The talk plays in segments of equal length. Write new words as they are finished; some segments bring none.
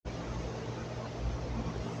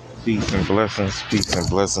Peace and blessings. Peace and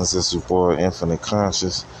blessings. It's your boy Infinite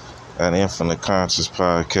Conscious at Infinite Conscious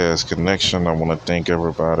Podcast Connection. I want to thank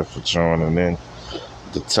everybody for joining in.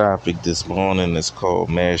 The topic this morning is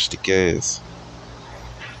called Mash the Gas.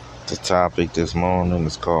 The topic this morning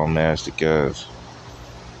is called Mash the Gas.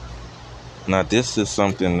 Now, this is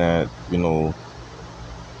something that,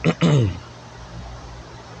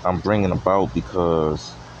 I'm bringing about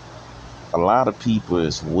because a lot of people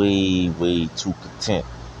is way, way too content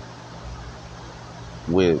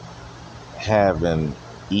with having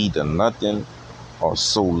either nothing or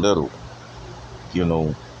so little.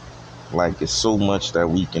 Like it's so much that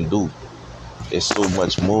we can do. It's so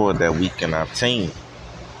much more that we can obtain.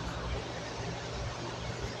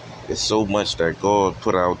 It's so much that God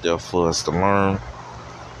put out there for us to learn.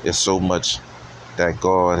 It's so much that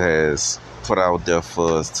God has put out there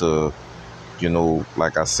for us to,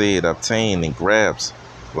 like I said, obtain and grabs.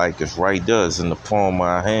 Like it's right there. It's in the palm of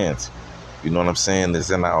our hands. You know what I'm saying? It's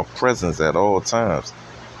in our presence at all times.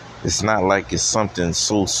 It's not like it's something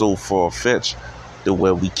so far-fetched to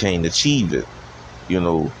where we can't achieve it.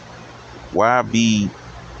 Why be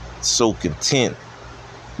so content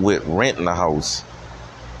with renting a house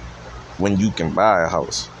when you can buy a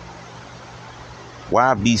house?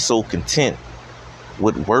 Why be so content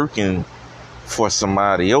with working for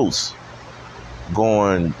somebody else?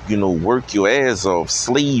 Going, work your ass off,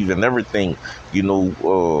 slave and everything,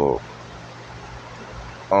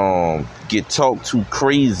 get talked to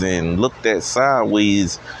crazy and looked at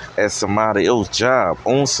sideways at somebody else's job,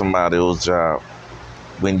 on somebody else's job,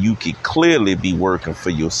 when you could clearly be working for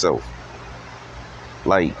yourself.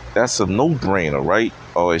 Like, that's a no-brainer, right?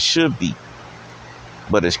 Or it should be.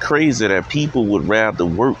 But it's crazy that people would rather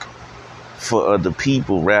work for other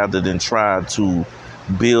people rather than try to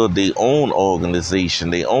build their own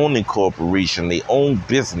organization, their own incorporation, their own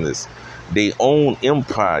business, their own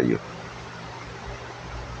empire.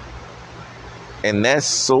 And that's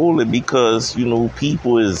solely because,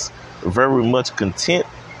 people is very much content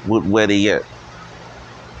with where they at.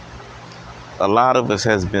 A lot of us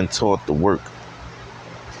has been taught to work.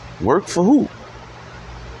 Work for who?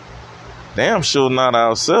 Damn sure not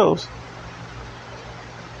ourselves.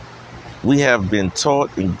 We have been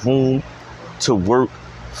taught and groomed to work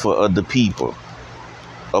for other people,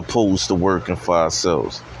 opposed to working for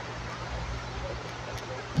ourselves.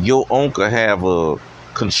 Your uncle have a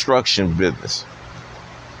construction business.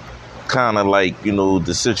 Kind of like,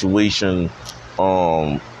 the situation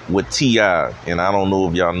with T.I. And I don't know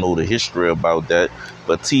if y'all know the history about that,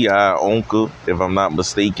 but T.I. uncle, if I'm not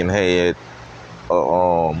mistaken, had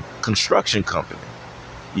a construction company,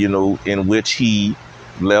 in which he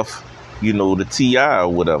left, the T.I. or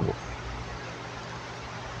whatever.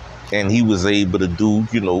 And he was able to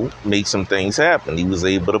do, make some things happen. He was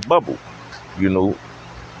able to bubble,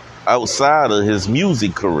 outside of his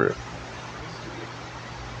music career.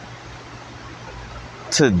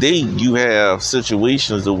 Today, you have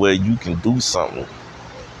situations where you can do something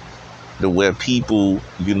to where people,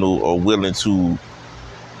 are willing to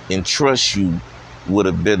entrust you with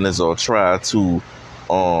a business or try to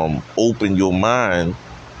open your mind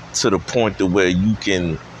to the point to where you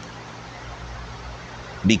can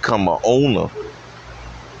become an owner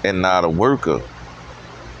and not a worker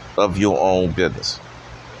of your own business.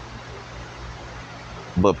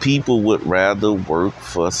 But people would rather work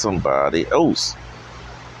for somebody else.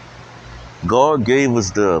 God gave us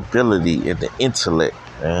the ability and the intellect,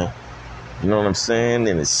 man. You know what I'm saying?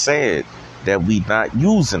 And it's sad that we not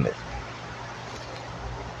using it.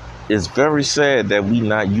 It's very sad that we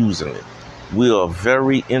not using it. We are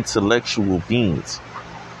very intellectual beings,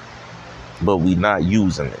 but we not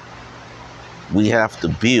using it. We have to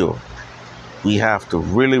build. We have to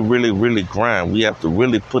really, really, really grind. We have to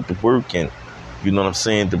really put the work in,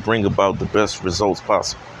 to bring about the best results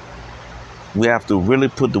possible. We have to really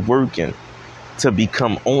put the work in to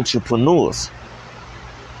become entrepreneurs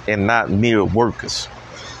and not mere workers.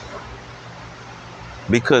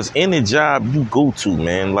 Because any job you go to,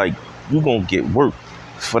 man, like, you're going to get work.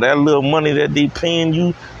 For that little money that they paying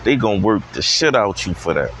you, they going to work the shit out you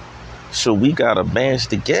for that. So we got to mash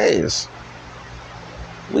the gas.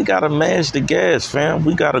 We got to mash the gas, fam.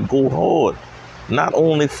 We got to go hard. Not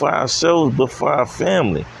only for ourselves, but for our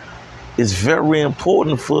family. It's very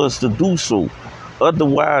important for us to do so.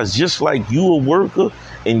 Otherwise, just like you a worker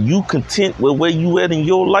and you content with where you at in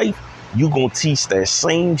your life, you going to teach that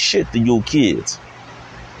same shit to your kids.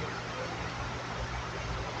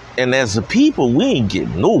 And as a people, we ain't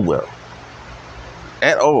getting nowhere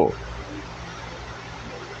at all.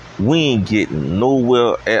 We ain't getting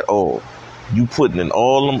nowhere at all. You putting in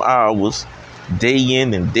all them hours, day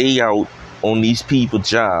in and day out, on these people's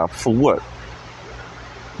job for what?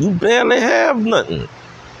 You barely have nothing.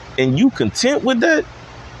 And you content with that?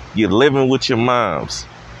 You're living with your moms.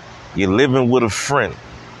 You're living with a friend.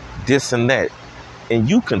 This and that. And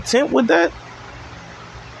you content with that?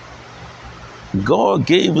 God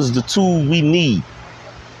gave us the tool we need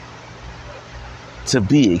to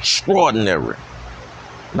be extraordinary.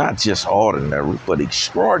 Not just ordinary, but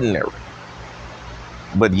extraordinary.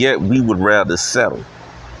 But yet we would rather settle.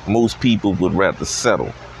 Most people would rather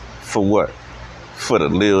settle. For what? For the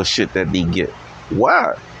little shit that they get.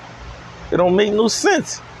 Why? It don't make no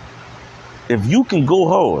sense. If you can go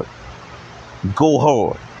hard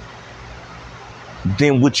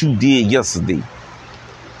than what you did yesterday.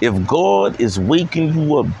 If God is waking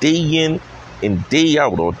you up day in and day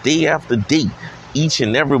out or day after day, each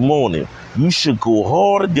and every morning, you should go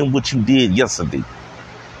harder than what you did yesterday.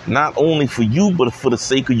 Not only for you, but for the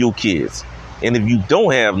sake of your kids. And if you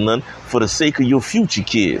don't have none, for the sake of your future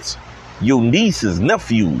kids, your nieces,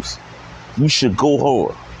 nephews, you should go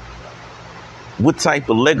hard. What type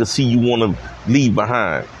of legacy you want to leave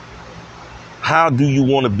behind? How do you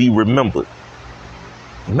want to be remembered?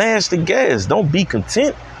 Mash the gas. Don't be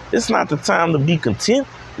content. It's not the time to be content.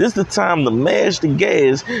 This the time to mash the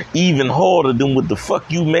gas even harder than what the fuck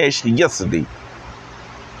you mashed it yesterday.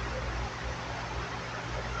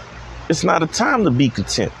 It's not a time to be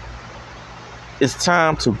content. It's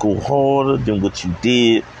time to go harder than what you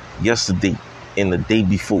did yesterday and the day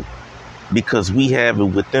before. Because we have it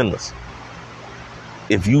within us.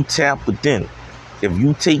 If you tap within, if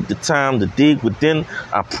you take the time to dig within,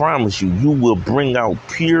 I promise you, you will bring out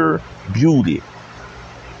pure beauty.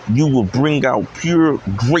 You will bring out pure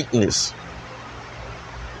greatness.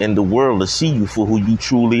 And the world will see you for who you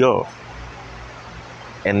truly are.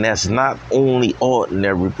 And that's not only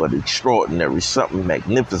ordinary, but extraordinary, something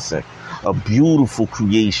magnificent, a beautiful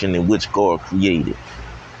creation in which God created.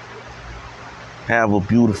 Have a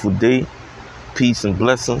beautiful day. Peace and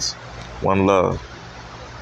blessings. One love.